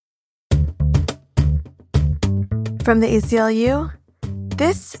From the ACLU,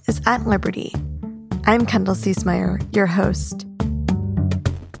 this is At Liberty. I'm Kendall Ciesmeyer, your host.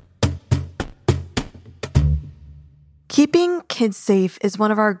 Keeping kids safe is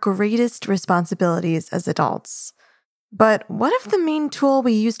one of our greatest responsibilities as adults. But what if the main tool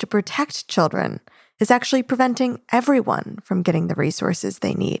we use to protect children is actually preventing everyone from getting the resources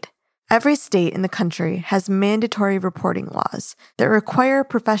they need? Every state in the country has mandatory reporting laws that require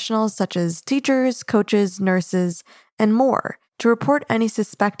professionals such as teachers, coaches, nurses, and more to report any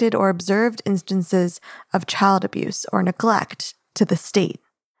suspected or observed instances of child abuse or neglect to the state.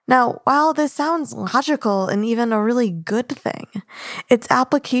 Now, while this sounds logical and even a really good thing, its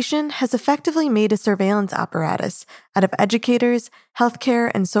application has effectively made a surveillance apparatus out of educators, healthcare,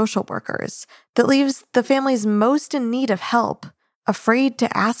 and social workers that leaves the families most in need of help afraid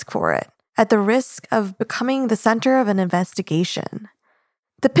to ask for it, at the risk of becoming the center of an investigation.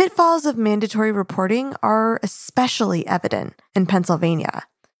 The pitfalls of mandatory reporting are especially evident in Pennsylvania.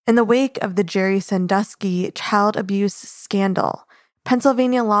 In the wake of the Jerry Sandusky child abuse scandal,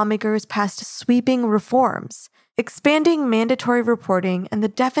 Pennsylvania lawmakers passed sweeping reforms, expanding mandatory reporting and the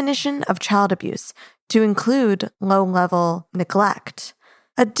definition of child abuse to include low-level neglect,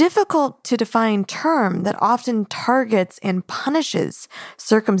 a difficult-to-define term that often targets and punishes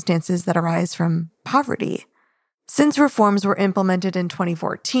circumstances that arise from poverty. Since reforms were implemented in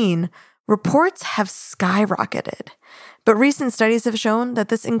 2014, reports have skyrocketed. But recent studies have shown that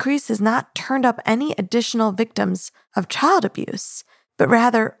this increase has not turned up any additional victims of child abuse, but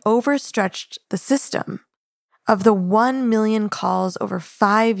rather overstretched the system. Of the 1 million calls over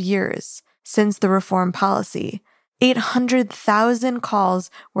 5 years since the reform policy, 800,000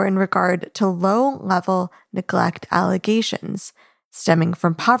 calls were in regard to low-level neglect allegations stemming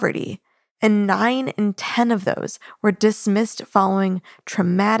from poverty, and 9 in 10 of those were dismissed following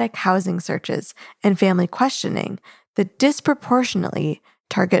traumatic housing searches and family questioning that disproportionately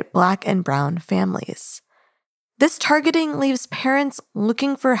target Black and Brown families. This targeting leaves parents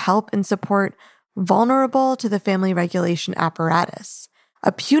looking for help and support vulnerable to the family regulation apparatus,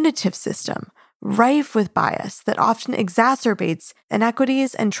 a punitive system rife with bias that often exacerbates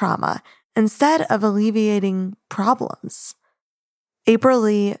inequities and trauma instead of alleviating problems. April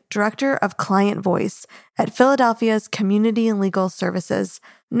Lee, Director of Client Voice at Philadelphia's Community Legal Services,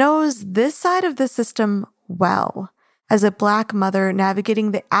 knows this side of the system well. As a Black mother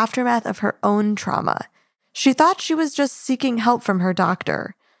navigating the aftermath of her own trauma, she thought she was just seeking help from her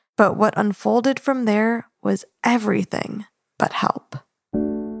doctor, but what unfolded from there was everything but help.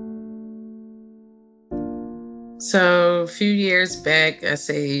 So a few years back, I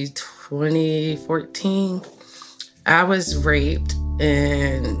say 2014, I was raped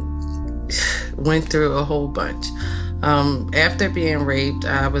and went through a whole bunch. After being raped,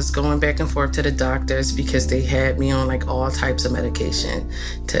 I was going back and forth to the doctors because they had me on like all types of medication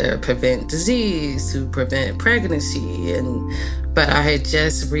to prevent disease, to prevent pregnancy. But I had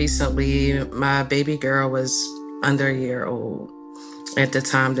just recently, my baby girl was under a year old at the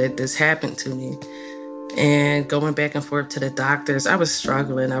time that this happened to me. And going back and forth to the doctors, I was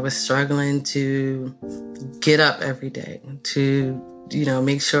struggling. I was struggling to get up every day, to,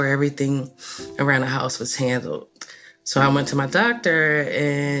 make sure everything around the house was handled. So I went to my doctor,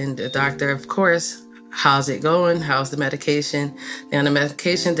 and the doctor, of course, how's it going? How's the medication? Now, the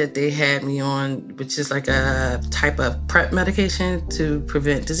medication that they had me on, which is like a type of PrEP medication to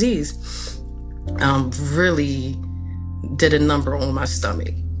prevent disease, really did a number on my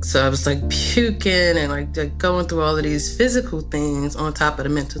stomach. So I was like puking and like going through all of these physical things on top of the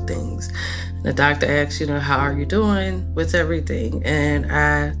mental things. And the doctor asked, how are you doing with everything? And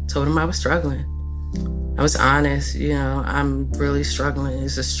I told him I was struggling. I was honest, I'm really struggling.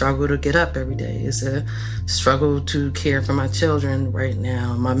 It's a struggle to get up every day. It's a struggle to care for my children right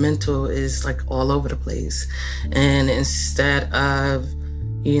now. My mental is like all over the place. And instead of,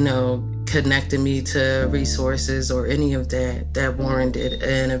 connecting me to resources or any of that warranted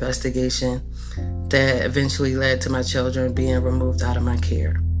an investigation that eventually led to my children being removed out of my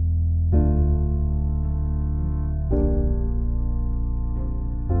care.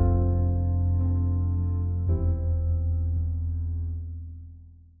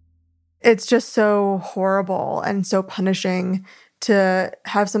 It's just so horrible and so punishing to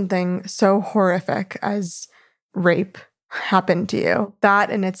have something so horrific as rape happen to you. That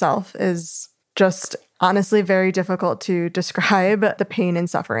in itself is just honestly very difficult to describe, the pain and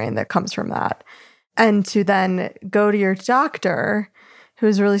suffering that comes from that. And to then go to your doctor,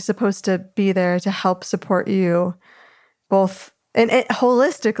 who's really supposed to be there to help support you both and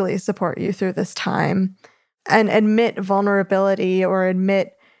holistically support you through this time, and admit vulnerability or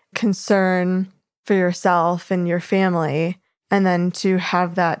admit concern for yourself and your family, and then to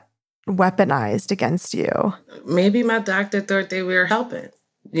have that weaponized against you. Maybe my doctor thought they were helping,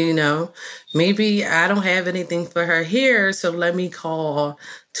 maybe I don't have anything for her here, so let me call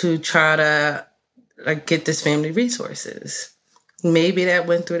to try to get this family resources. Maybe that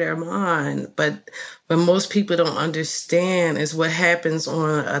went through their mind, but what most people don't understand is what happens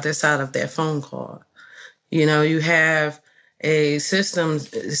on the other side of that phone call. You have a system,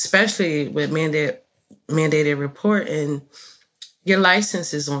 especially with mandated reporting, your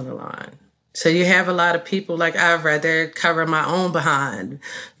license is on the line. So you have a lot of people like, I'd rather cover my own behind.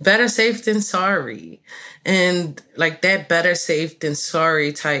 Better safe than sorry. And that better safe than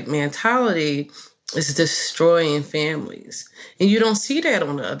sorry type mentality is destroying families. And you don't see that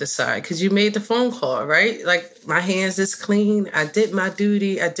on the other side because you made the phone call, right? My hands is clean. I did my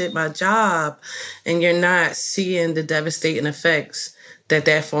duty. I did my job. And you're not seeing the devastating effects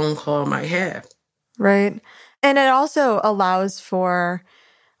that phone call might have. Right. And it also allows for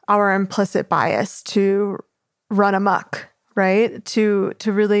our implicit bias to run amok, right? To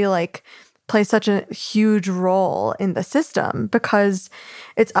really play such a huge role in the system because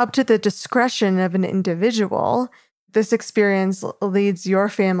it's up to the discretion of an individual. This experience leads your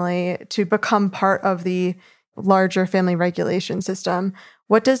family to become part of the larger family regulation system.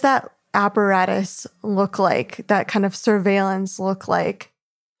 What does that apparatus look like? That kind of surveillance look like?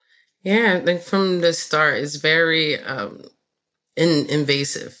 Yeah, from the start, it's very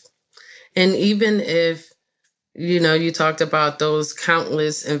invasive. And even if you talked about those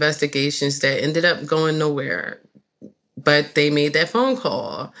countless investigations that ended up going nowhere, but they made that phone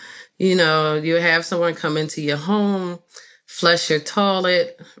call. You have someone come into your home, flush your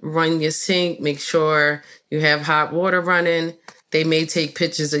toilet, run your sink, make sure you have hot water running. They may take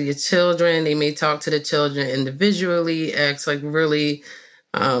pictures of your children. They may talk to the children individually, ask really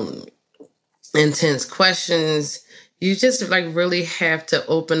intense questions. You just really have to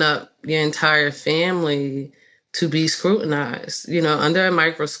open up your entire family to be scrutinized, under a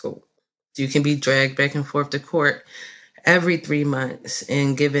microscope. You can be dragged back and forth to court every 3 months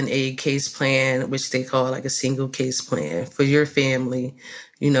and given a case plan, which they call a single case plan for your family,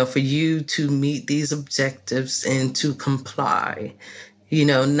 for you to meet these objectives and to comply.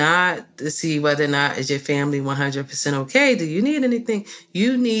 Not to see whether or not is your family 100% okay. Do you need anything?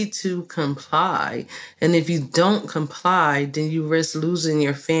 You need to comply. And if you don't comply, then you risk losing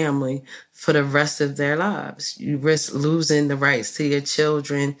your family for the rest of their lives. You risk losing the rights to your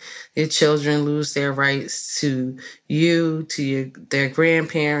children. Your children lose their rights to you, to their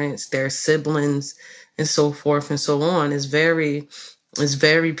grandparents, their siblings, and so forth and so on. It's very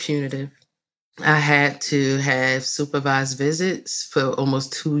punitive. I had to have supervised visits for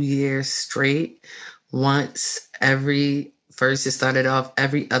almost 2 years straight. First it started off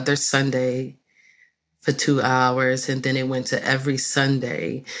every other Sunday for 2 hours, and then it went to every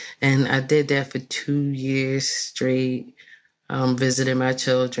Sunday. And I did that for 2 years straight, visiting my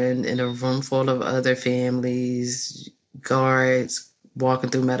children in a room full of other families, guards, walking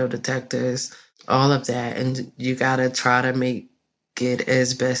through metal detectors, all of that. And you got to try to make it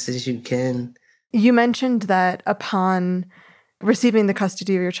as best as you can. You mentioned that upon receiving the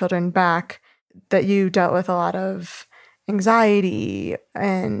custody of your children back, that you dealt with a lot of anxiety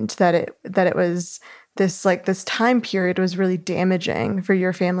and that it was this time period was really damaging for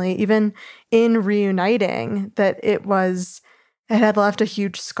your family. Even in reuniting, that it had left a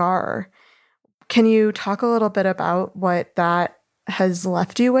huge scar. Can you talk a little bit about what that has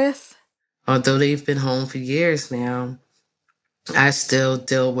left you with? Although they've been home for years now, I still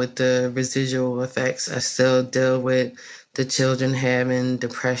deal with the residual effects. I still deal with the children having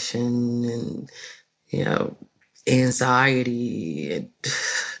depression and, anxiety.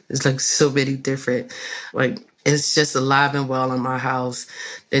 It's so many different, it's just alive and well in my house.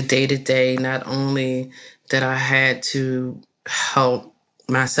 The day to day, not only that I had to help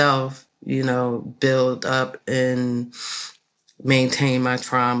myself, build up and maintain my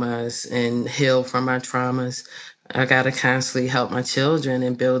traumas and heal from my traumas. I got to constantly help my children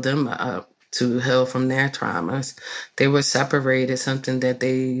and build them up to heal from their traumas. They were separated, something that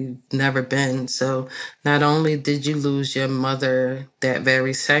they've never been. So not only did you lose your mother that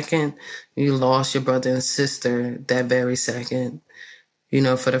very second, you lost your brother and sister that very second,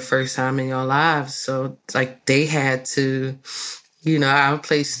 for the first time in your lives. So they had to, I would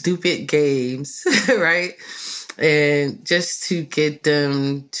play stupid games, right? And just to get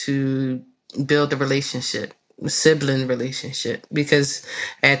them to build a relationship. Sibling relationship, because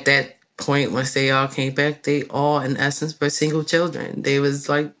at that point, once they all came back, they all in essence were single children. They was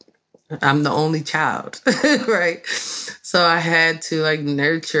I'm the only child, right? So I had to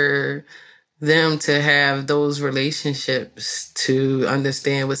nurture them to have those relationships, to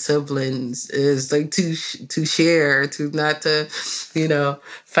understand what siblings is like, to share, to not to,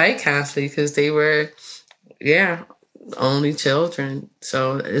 fight constantly, because they were, only children.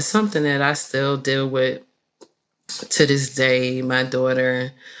 So it's something that I still deal with to this day. My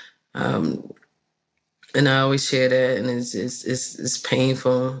daughter, and I always share that, and it's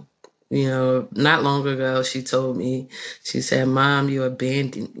painful. Not long ago, she told me, she said, "Mom, you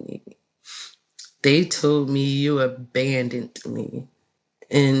abandoned me. They told me you abandoned me."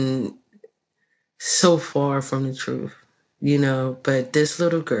 And so far from the truth, but this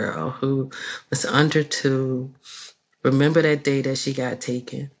little girl who was under 2, remember that day that she got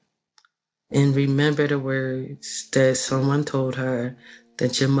taken, and remember the words that someone told her,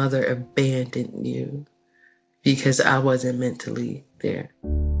 that your mother abandoned you because I wasn't mentally there.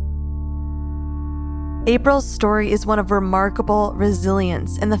 April's story is one of remarkable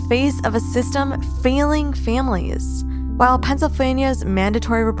resilience in the face of a system failing families. While Pennsylvania's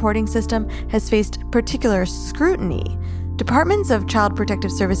mandatory reporting system has faced particular scrutiny, departments of child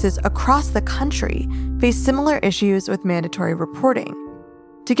protective services across the country face similar issues with mandatory reporting.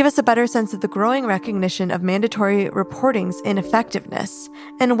 To give us a better sense of the growing recognition of mandatory reporting's ineffectiveness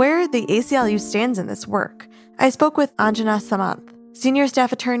and where the ACLU stands in this work, I spoke with Anjana Samanth, senior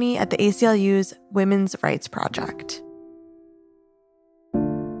staff attorney at the ACLU's Women's Rights Project.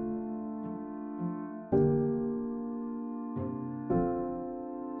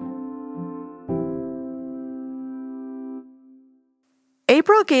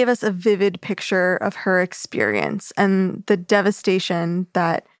 April gave us a vivid picture of her experience and the devastation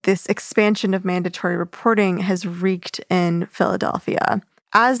that this expansion of mandatory reporting has wreaked in Philadelphia.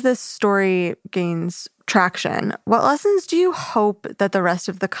 As this story gains traction, what lessons do you hope that the rest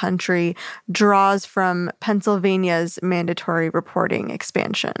of the country draws from Pennsylvania's mandatory reporting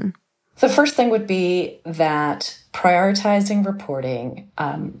expansion? The first thing would be that prioritizing reporting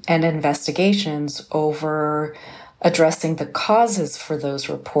and investigations over addressing the causes for those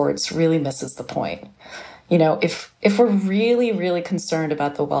reports really misses the point. If we're really, really concerned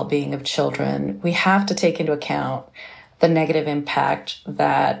about the well-being of children, we have to take into account the negative impact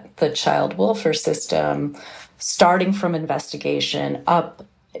that the child welfare system, starting from investigation up,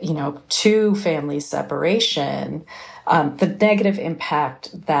 to family separation, the negative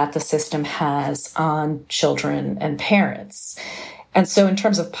impact that the system has on children and parents. And so in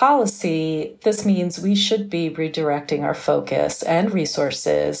terms of policy, this means we should be redirecting our focus and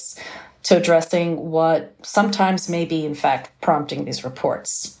resources to addressing what sometimes may be, in fact, prompting these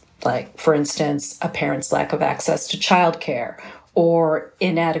reports. Like, for instance, a parent's lack of access to childcare, or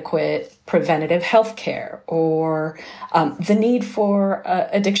inadequate preventative health care, or the need for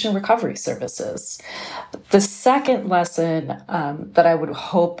addiction recovery services. The second lesson that I would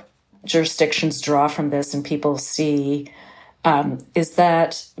hope jurisdictions draw from this and people see is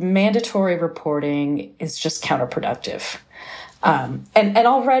that mandatory reporting is just counterproductive. And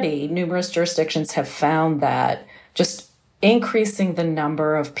already numerous jurisdictions have found that just increasing the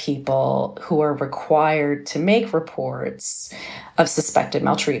number of people who are required to make reports of suspected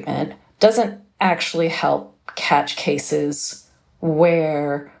maltreatment doesn't actually help catch cases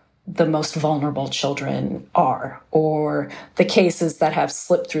where the most vulnerable children are, or the cases that have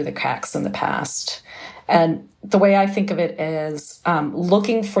slipped through the cracks in the past. And the way I think of it is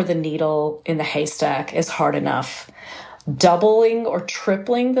looking for the needle in the haystack is hard enough. Doubling or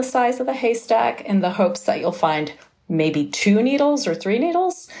tripling the size of the haystack in the hopes that you'll find maybe 2 needles or 3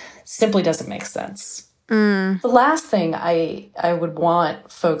 needles simply doesn't make sense. The last thing I would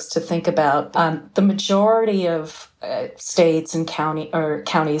want folks to think about, the majority of states and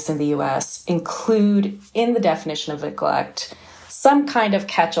counties in the U.S. include in the definition of neglect some kind of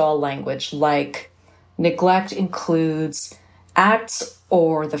catch-all language, like neglect includes acts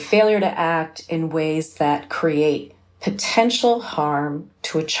or the failure to act in ways that create potential harm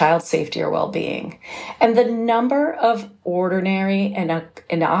to a child's safety or well-being. And the number of ordinary and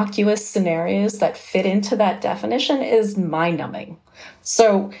innocuous scenarios that fit into that definition is mind-numbing.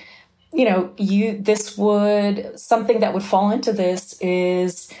 So, something that would fall into this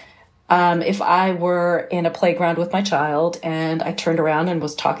is if I were in a playground with my child and I turned around and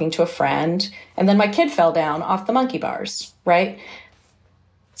was talking to a friend, and then my kid fell down off the monkey bars, right?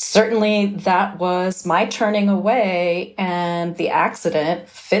 Certainly that was my turning away, and the accident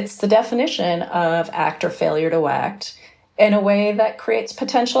fits the definition of act or failure to act in a way that creates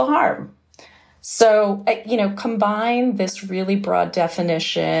potential harm. So, combine this really broad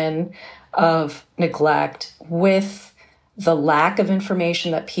definition of neglect with the lack of information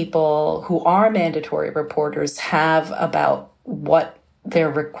that people who are mandatory reporters have about what their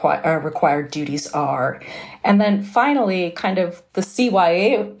required duties are. And then finally, kind of the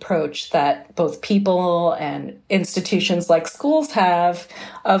CYA approach that both people and institutions like schools have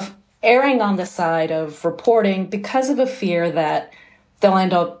of erring on the side of reporting because of a fear that they'll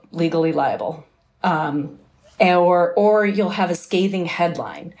end up legally liable, or you'll have a scathing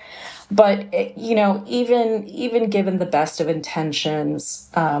headline. But, you know, even given the best of intentions,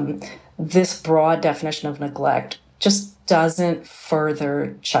 this broad definition of neglect just doesn't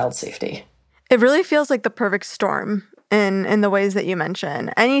further child safety. It really feels like the perfect storm in the ways that you mention.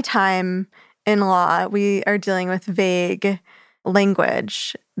 Anytime in law we are dealing with vague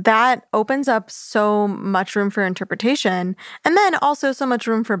language, that opens up so much room for interpretation, and then also so much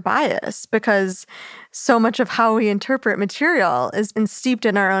room for bias, because so much of how we interpret material is steeped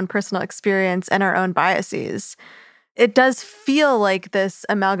in our own personal experience and our own biases. It does feel like this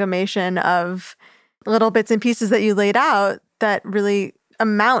amalgamation of little bits and pieces that you laid out that really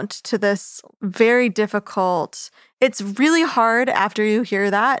amount to this very difficult. It's really hard after you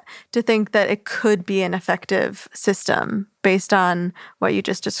hear that to think that it could be an effective system based on what you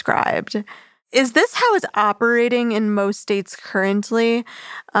just described. Is this how it's operating in most states currently?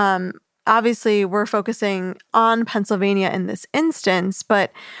 Obviously, we're focusing on Pennsylvania in this instance,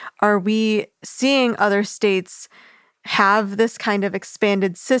 but are we seeing other states have this kind of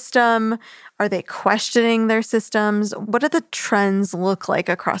expanded system? Are they questioning their systems? What do the trends look like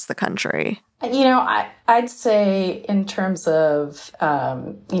across the country? You know, I'd say in terms of,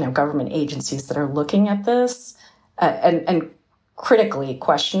 government agencies that are looking at this and critically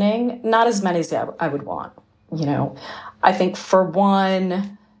questioning, not as many as I would want. You know, I think for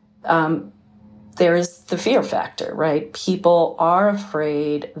one, there's the fear factor, right? People are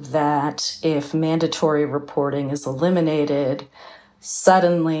afraid that if mandatory reporting is eliminated,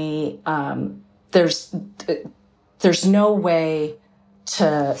 suddenly there's no way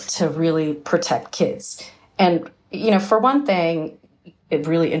to really protect kids. And, you know, for one thing, it's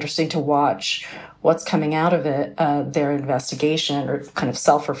really interesting to watch what's coming out of it, their investigation or kind of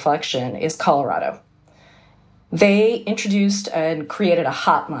self-reflection is Colorado. They introduced and created a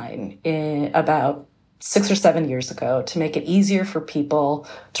hotline about 6 or 7 years ago to make it easier for people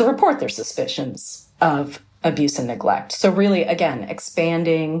to report their suspicions of abuse and neglect. So really, again,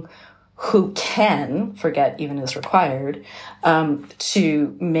 expanding who can, forget even is required,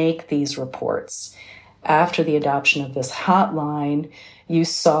 to make these reports. After the adoption of this hotline, you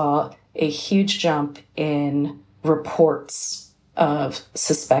saw a huge jump in reports of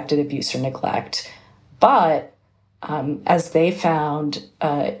suspected abuse or neglect. But as they found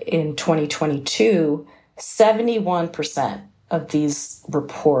in 2022, 71% of these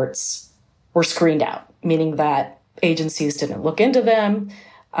reports were screened out, meaning that agencies didn't look into them.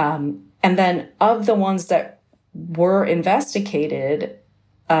 And then of the ones that were investigated,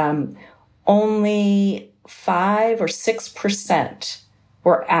 only 5 or 6%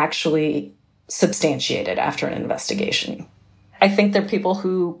 were actually substantiated after an investigation. I think there are people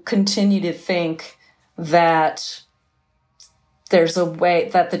who continue to think that there's a way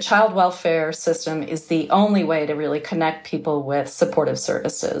that the child welfare system is the only way to really connect people with supportive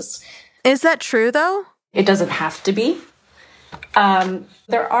services. Is that true, though? It doesn't have to be.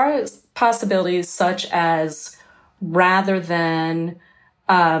 There are possibilities such as rather than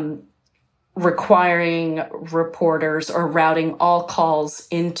requiring reporters or routing all calls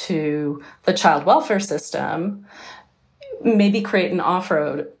into the child welfare system, maybe create an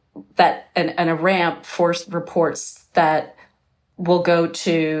off-road and a ramp for reports that will go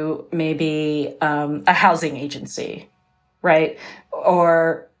to maybe a housing agency, right?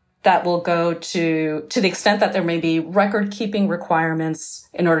 Or that will go to the extent that there may be record-keeping requirements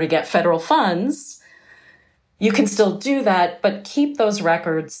in order to get federal funds. You can still do that, but keep those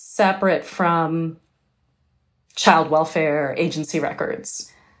records separate from child welfare agency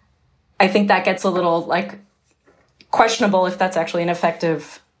records. I think that gets a little questionable if that's actually an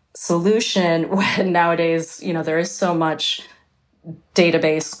effective solution when nowadays, there is so much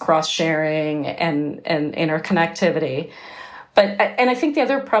database cross-sharing and interconnectivity. But I think the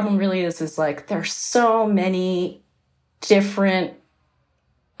other problem really is there's so many different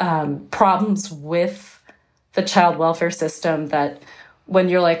problems with the child welfare system that when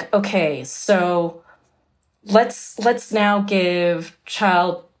you're like, okay, so let's now give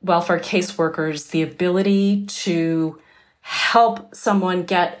child welfare caseworkers the ability to help someone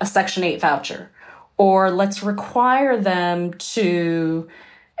get a Section 8 voucher, or let's require them to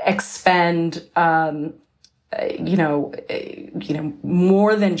expend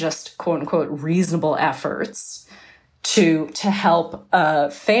more than just quote unquote reasonable efforts to help a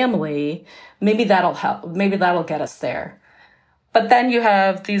family. Maybe that'll help. Maybe that'll get us there. But then you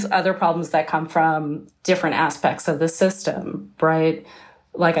have these other problems that come from different aspects of the system, right?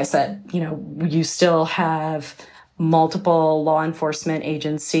 Like I said, you still have multiple law enforcement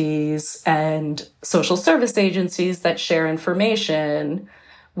agencies and social service agencies that share information,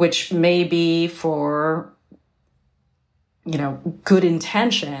 which may be for, good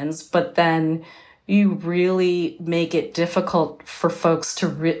intentions, but then you really make it difficult for folks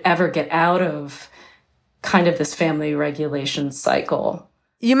to ever get out of kind of this family regulation cycle.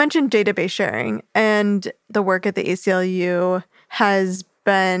 You mentioned database sharing, and the work at the ACLU has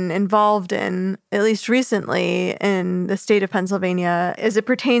been involved in, at least recently, in the state of Pennsylvania, as it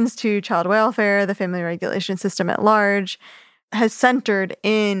pertains to child welfare, the family regulation system at large, has centered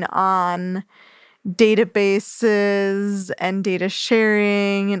in on databases and data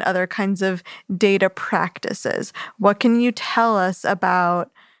sharing and other kinds of data practices. What can you tell us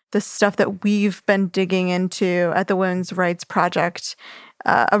about the stuff that we've been digging into at the Women's Rights Project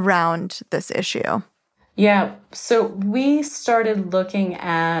around this issue? Yeah, so we started looking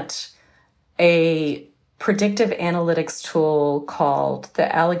at a predictive analytics tool called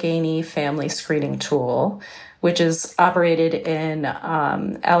the Allegheny Family Screening Tool, which is operated in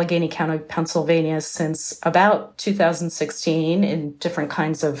Allegheny County, Pennsylvania since about 2016 in different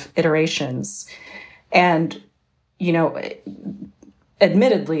kinds of iterations. And,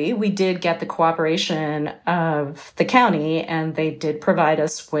 admittedly, we did get the cooperation of the county, and they did provide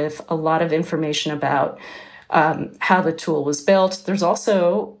us with a lot of information about how the tool was built. There's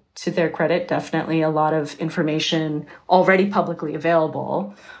also, to their credit, definitely a lot of information already publicly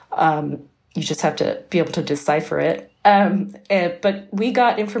available. You just have to be able to decipher it. But we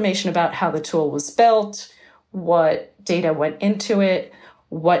got information about how the tool was built, what data went into it,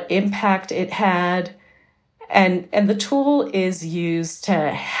 what impact it had. And the tool is used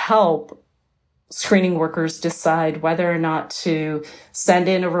to help screening workers decide whether or not to send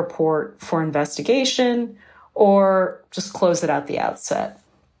in a report for investigation or just close it at the outset.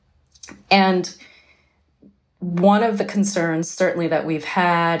 And one of the concerns certainly that we've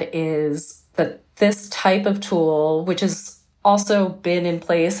had is that this type of tool, which has also been in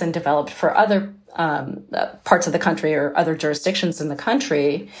place and developed for other parts of the country or other jurisdictions in the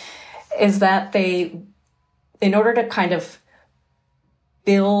country, is that in order to kind of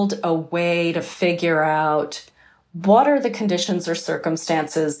build a way to figure out what are the conditions or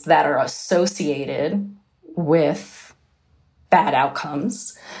circumstances that are associated with bad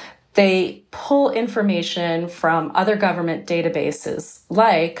outcomes, they pull information from other government databases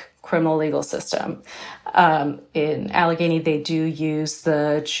like criminal legal system. In Allegheny, they do use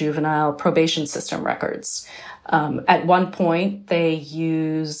the juvenile probation system records. At one point, they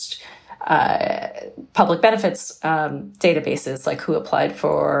used public benefits databases, like who applied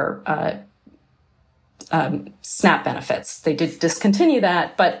for SNAP benefits. They did discontinue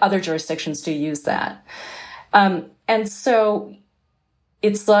that, but other jurisdictions do use that. And so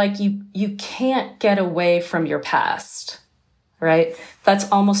it's like you can't get away from your past, right? That's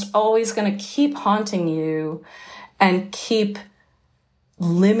almost always going to keep haunting you and keep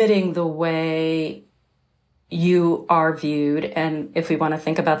limiting the way you are viewed. And if we want to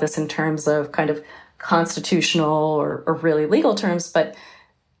think about this in terms of kind of constitutional or really legal terms, but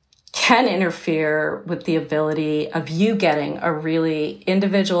can interfere with the ability of you getting a really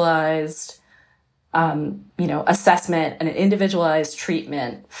individualized, assessment and an individualized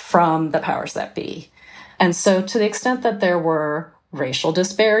treatment from the powers that be. And so to the extent that there were racial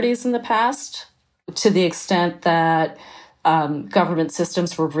disparities in the past, to the extent that government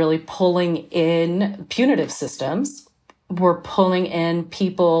systems were really pulling in punitive systems, were pulling in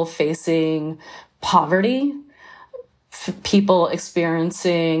people facing poverty, people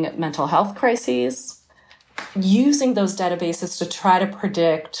experiencing mental health crises, using those databases to try to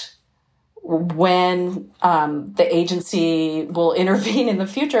predict when the agency will intervene in the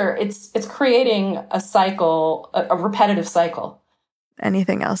future, it's creating a cycle, a repetitive cycle.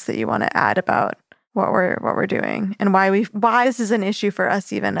 Anything else that you want to add about what we're doing and why this is an issue for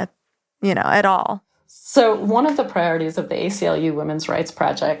us even at all? So one of the priorities of the ACLU Women's Rights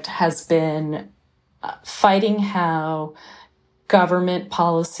Project has been fighting how government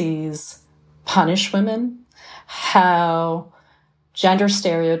policies punish women, how gender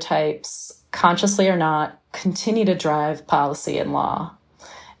stereotypes, consciously or not, continue to drive policy and law.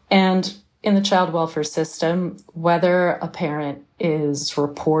 And in the child welfare system, whether a parent is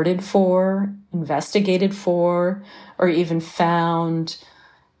reported for, investigated for, or even found,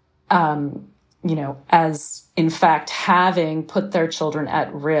 as in fact having put their children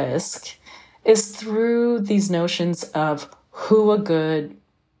at risk, is through these notions of who a good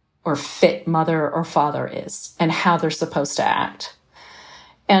or fit mother or father is and how they're supposed to act.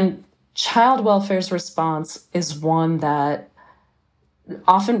 And child welfare's response is one that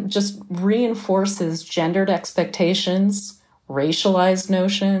often just reinforces gendered expectations, racialized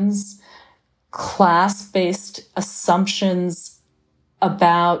notions, class-based assumptions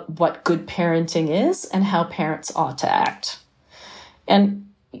about what good parenting is and how parents ought to act. And,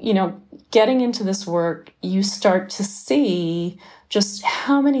 getting into this work, you start to see just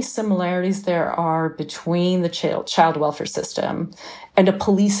how many similarities there are between the child welfare system and a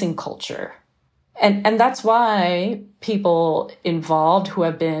policing culture. And that's why people involved who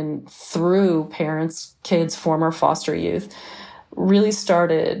have been through parents, kids, former foster youth, really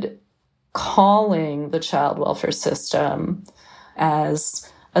started calling the child welfare system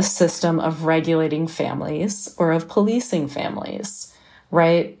as a system of regulating families or of policing families,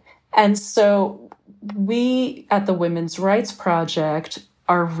 right? And so we at the Women's Rights Project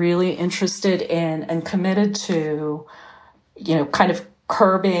are really interested in and committed to, kind of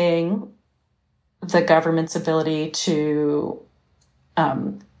curbing the government's ability to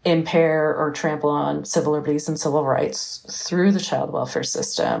impair or trample on civil liberties and civil rights through the child welfare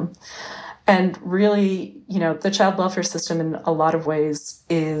system. And really, the child welfare system in a lot of ways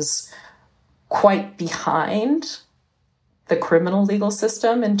is quite behind the criminal legal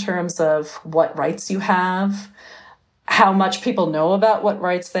system in terms of what rights you have, how much people know about what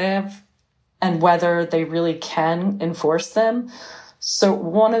rights they have, and whether they really can enforce them. So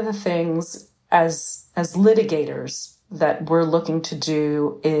one of the things as litigators that we're looking to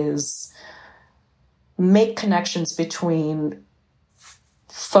do is make connections between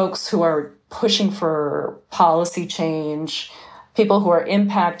folks who are pushing for policy change, people who are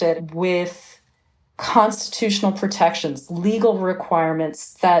impacted with constitutional protections, legal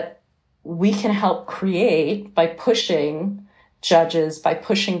requirements that we can help create by pushing judges, by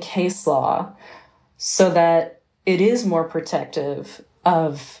pushing case law, so that it is more protective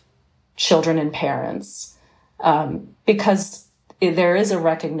of children and parents. Because there is a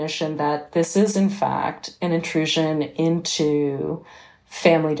recognition that this is, in fact, an intrusion into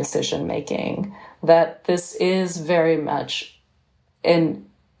family decision-making, that this is very much an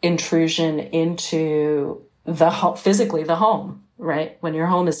intrusion into physically the home, right? When your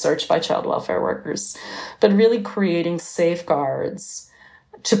home is searched by child welfare workers, but really creating safeguards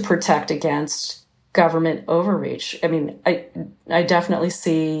to protect against government overreach. I mean, I definitely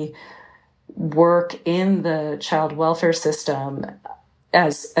see work in the child welfare system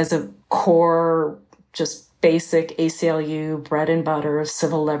as a core, just basic ACLU bread and butter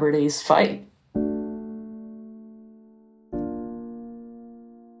civil liberties fight.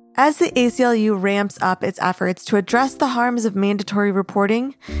 As the ACLU ramps up its efforts to address the harms of mandatory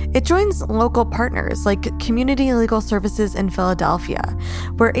reporting, it joins local partners like Community Legal Services in Philadelphia,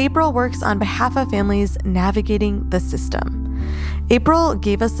 where April works on behalf of families navigating the system. April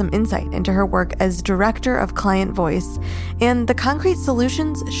gave us some insight into her work as Director of Client Voice and the concrete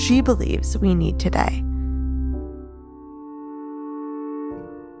solutions she believes we need today.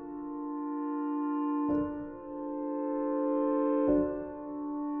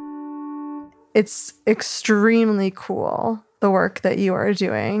 It's extremely cool, the work that you are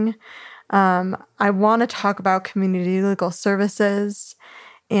doing. I want to talk about Community Legal Services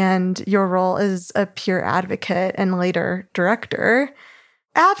and your role as a peer advocate and later director.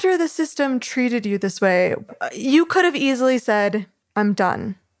 After the system treated you this way, you could have easily said, I'm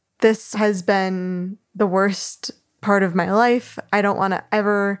done. This has been the worst part of my life. I don't want to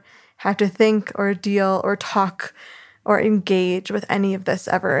ever have to think or deal or talk or engage with any of this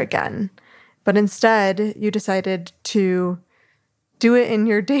ever again. But instead, you decided to do it in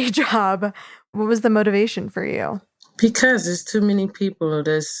your day job. What was the motivation for you? Because there's too many people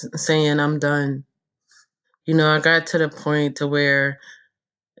that's saying I'm done. I got to the point to where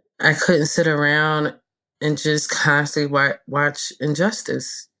I couldn't sit around and just constantly watch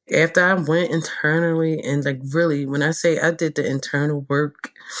injustice. After I went internally and really, when I say I did the internal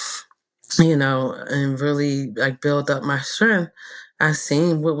work, and really build up my strength, I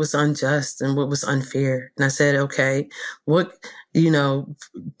seen what was unjust and what was unfair. And I said, okay, what,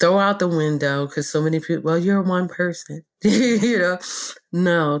 throw out the window, because so many people, well, you're one person,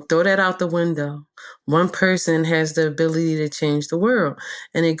 no, throw that out the window. One person has the ability to change the world.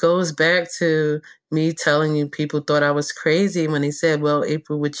 And it goes back to me telling you people thought I was crazy when they said, well,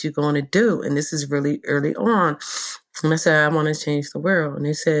 April, what you going to do? And this is really early on. And I said, I want to change the world. And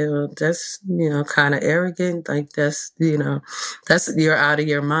they said, well, that's, kind of arrogant. That's, that's, you're out of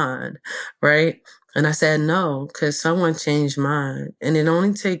your mind. Right. And I said, no, because someone changed mine. And it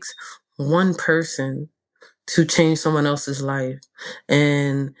only takes one person to change someone else's life.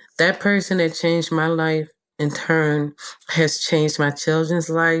 And that person that changed my life in turn has changed my children's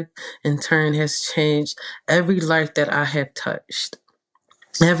life, in turn has changed every life that I have touched.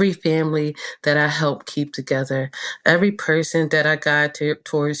 Every family that I helped keep together, every person that I guide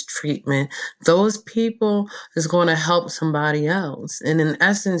towards treatment, those people is going to help somebody else. And in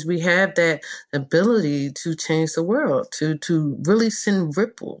essence, we have that ability to change the world, to really send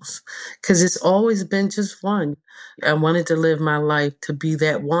ripples, because it's always been just one. I wanted to live my life to be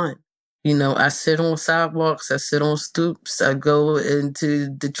that one. You know, I sit on sidewalks, I sit on stoops, I go into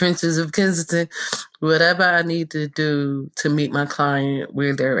the trenches of Kensington, whatever I need to do to meet my client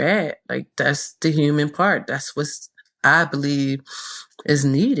where they're at. Like, that's the human part. That's what I believe is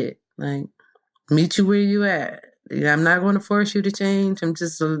needed. Like, meet you where you at. I'm not going to force you to change. I'm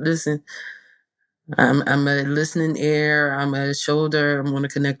just listen. I'm a listening ear. I'm a shoulder. I'm going to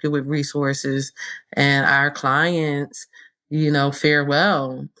connect you with resources, and our clients, fare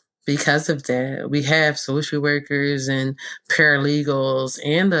well because of that. We have social workers and paralegals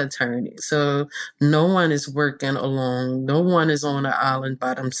and the attorneys. So no one is working alone. No one is on an island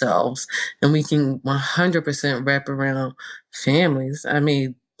by themselves, and we can 100% wrap around families. I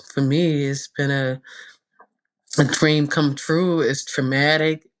mean, for me, it's been a dream come true. It's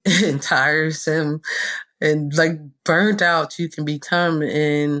traumatic and tiresome and like burnt out you can become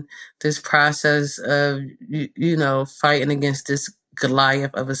in this process of, fighting against this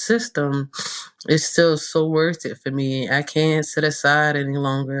Goliath of a system. It's still so worth it for me. I can't sit aside any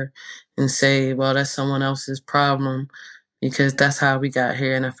longer and say, well, that's someone else's problem, because that's how we got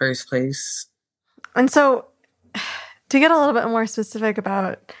here in the first place. And so to get a little bit more specific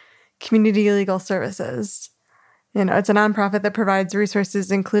about community legal services, it's a nonprofit that provides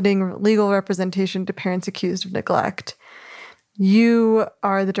resources, including legal representation to parents accused of neglect. You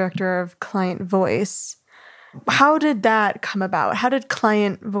are the director of Client Voice. How did that come about? How did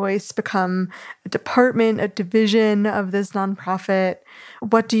Client Voice become a department, a division of this nonprofit?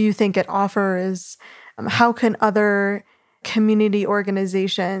 What do you think it offers? How can other community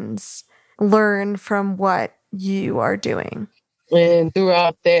organizations learn from what you are doing? And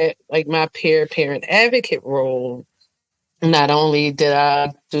throughout that, like my parent advocate role, not only did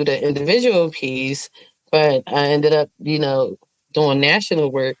I do the individual piece, but I ended up, doing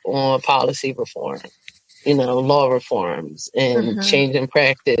national work on policy reform, law reforms and changing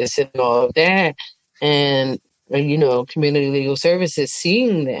practice and all of that. And, community legal services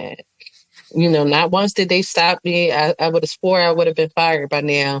seeing that, not once did they stop me. I would have swore I would have been fired by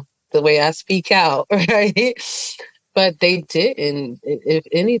now, the way I speak out, right? But they didn't. If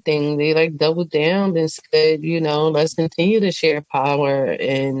anything, they like doubled down and said, let's continue to share power,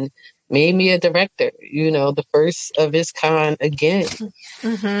 and made me a director, the first of its kind again.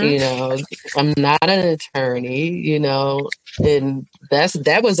 I'm not an attorney, and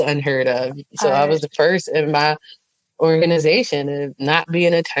that was unheard of. So I was the first in my organization to not be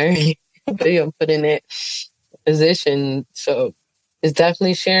an attorney, put in that position. So it's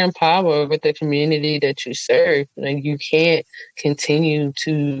definitely sharing power with the community that you serve. Like, you can't continue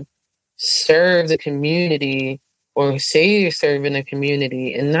to serve the community or say you're serving the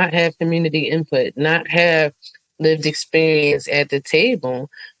community and not have community input, not have lived experience at the table.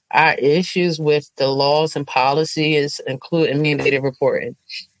 Our issues with the laws and policies include mandated reporting.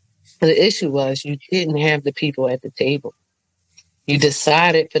 The issue was you didn't have the people at the table. You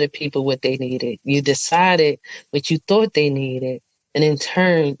decided for the people what they needed. You decided what you thought they needed. And in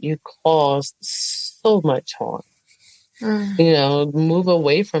turn, you caused so much harm. Move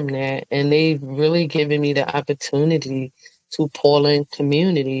away from that. And they've really given me the opportunity to pull in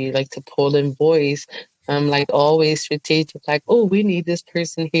community, like to pull in voice. I'm like always strategic, like, oh, we need this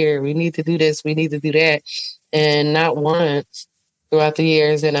person here. We need to do this. We need to do that. And not once throughout the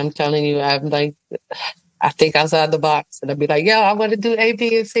years. And I'm telling you, I'm like, I think outside the box, and I'd be like, yo, I want to do A,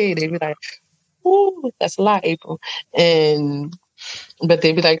 B, and C. They'd be like, ooh, that's a lot, April. But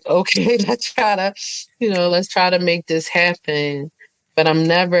they'd be like, okay, let's try to make this happen. But I'm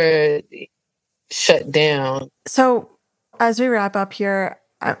never shut down. So as we wrap up here,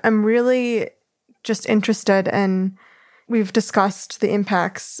 I'm really just interested in, we've discussed the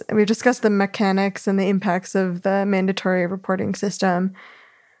impacts, we've discussed the mechanics and the impacts of the mandatory reporting system.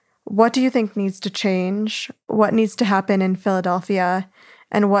 What do you think needs to change? What needs to happen in Philadelphia?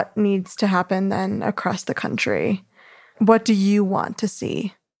 And what needs to happen then across the country? What do you want to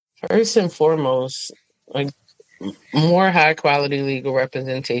see? First and foremost, like, more high quality legal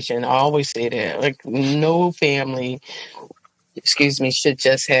representation. I always say that. Like, no family, should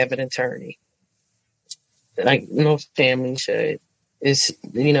just have an attorney. Like, no family should. It's,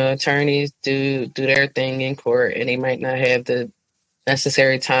 you know, attorneys do their thing in court, and they might not have the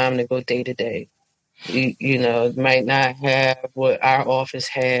necessary time to go day to day. You know, might not have what our office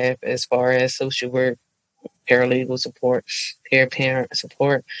have as far as social work, paralegal support, peer parent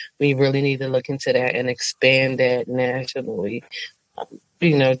support. We really need to look into that and expand that nationally,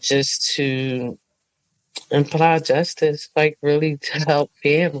 you know, just to imply justice, like really to help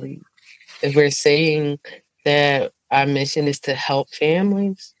families. If we're saying that our mission is to help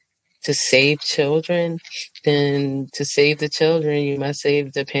families, to save children, then to save the children, you must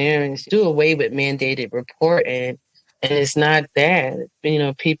save the parents. Do away with mandated reporting. And it's not that, you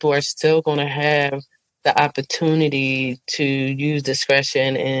know, people are still going to have the opportunity to use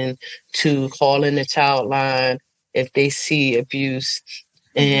discretion and to call in the child line if they see abuse.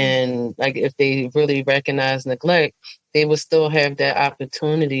 And like if they really recognize neglect, they will still have that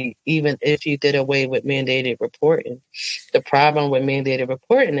opportunity, even if you did away with mandated reporting. The problem with mandated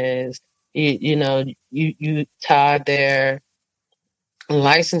reporting is, you tie their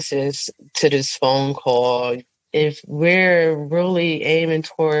licenses to this phone call. If we're really aiming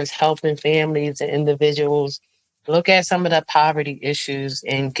towards helping families and individuals, look at some of the poverty issues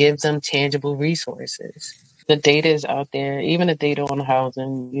and give them tangible resources. The data is out there, even the data on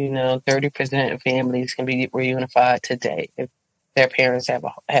housing, 30% of families can be reunified today if their parents had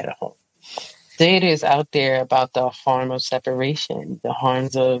a home. Data is out there about the harm of separation, the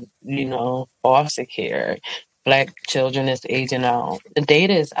harms of, foster care, Black children is aging out. The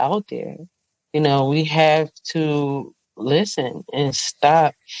data is out there. We have to listen and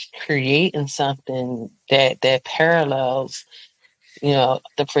stop creating something that parallels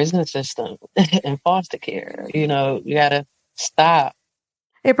the prison system and foster care. You gotta stop.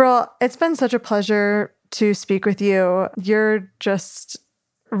 April, it's been such a pleasure to speak with you. You're just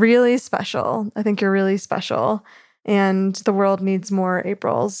really special. I think you're really special, and the world needs more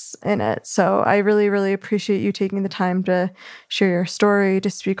Aprils in it. So I really, really appreciate you taking the time to share your story, to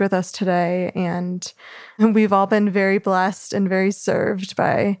speak with us today. And we've all been very blessed and very served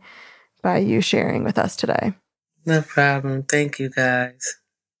by you sharing with us today. No problem. Thank you, guys.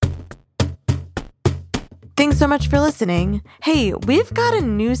 Thanks so much for listening. Hey, we've got a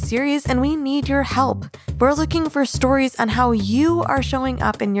new series and we need your help. We're looking for stories on how you are showing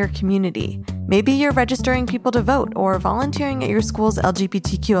up in your community. Maybe you're registering people to vote or volunteering at your school's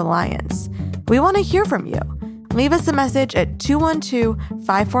LGBTQ alliance. We want to hear from you. Leave us a message at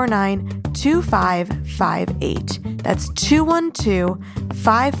 212-549-2558. That's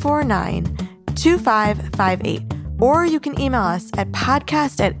 212-549-2558. Or you can email us at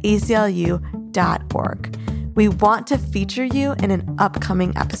podcast@aclu.org. We want to feature you in an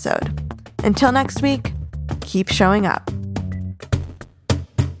upcoming episode. Until next week, keep showing up.